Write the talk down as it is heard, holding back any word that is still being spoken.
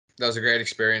was a great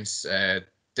experience.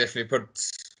 Definitely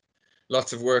put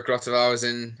lots of work, lots of hours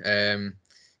in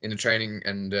the training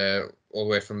and all the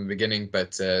way from the beginning.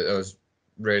 But it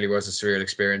really was a surreal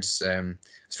experience. I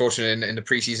was fortunate in the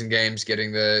preseason games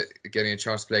getting a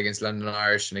chance to play against London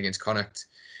Irish and against Connacht.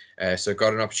 So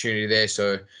got an opportunity there.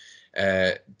 So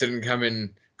didn't come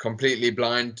in completely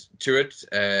blind to it,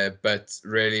 but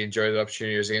really enjoyed the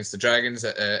opportunity. It was against the Dragons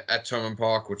at Thomond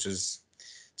Park, which is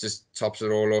just tops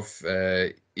it all off,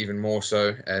 even more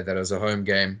so that it was a home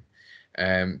game.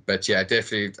 But yeah,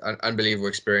 definitely unbelievable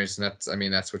experience,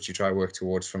 and that's what you try to work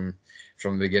towards from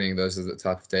the beginning. Those are the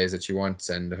type of days that you want,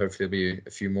 and hopefully there'll be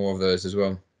a few more of those as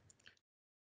well.